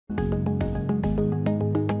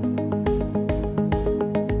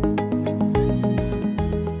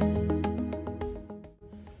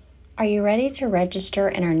Are you ready to register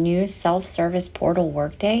in our new self-service portal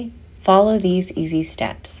Workday? Follow these easy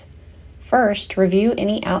steps. First, review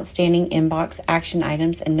any outstanding inbox action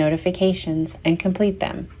items and notifications and complete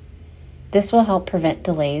them. This will help prevent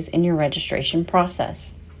delays in your registration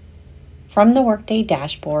process. From the Workday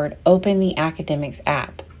dashboard, open the Academics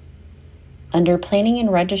app. Under Planning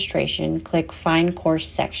and Registration, click Find Course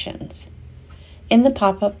Sections. In the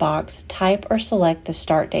pop-up box, type or select the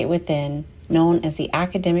start date within, known as the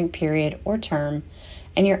academic period or term,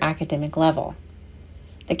 and your academic level.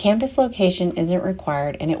 The campus location isn't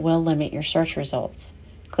required and it will limit your search results.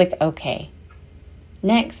 Click OK.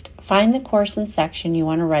 Next, find the course and section you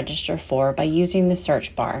want to register for by using the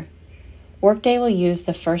search bar. Workday will use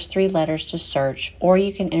the first 3 letters to search, or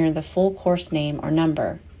you can enter the full course name or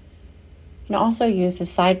number. You can also use the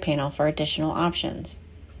side panel for additional options.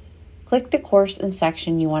 Click the course and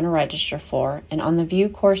section you want to register for, and on the View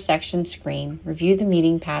Course Section screen, review the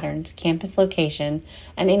meeting patterns, campus location,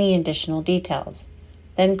 and any additional details.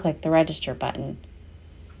 Then click the Register button.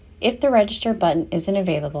 If the Register button isn't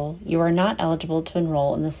available, you are not eligible to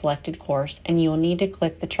enroll in the selected course, and you will need to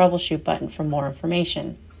click the Troubleshoot button for more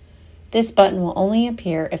information. This button will only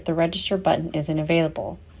appear if the Register button isn't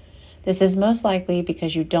available. This is most likely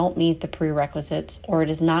because you don't meet the prerequisites or it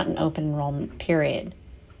is not an open enrollment period.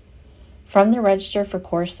 From the Register for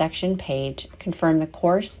Course section page, confirm the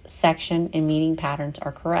course, section, and meeting patterns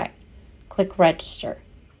are correct. Click Register.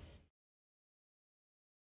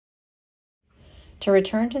 To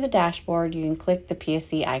return to the dashboard, you can click the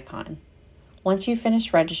PSE icon. Once you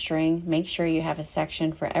finish registering, make sure you have a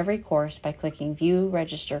section for every course by clicking View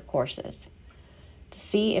Register Courses to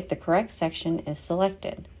see if the correct section is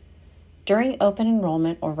selected. During open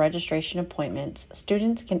enrollment or registration appointments,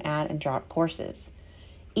 students can add and drop courses.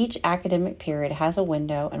 Each academic period has a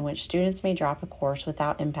window in which students may drop a course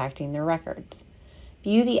without impacting their records.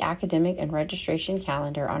 View the academic and registration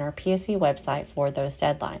calendar on our PSE website for those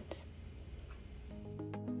deadlines.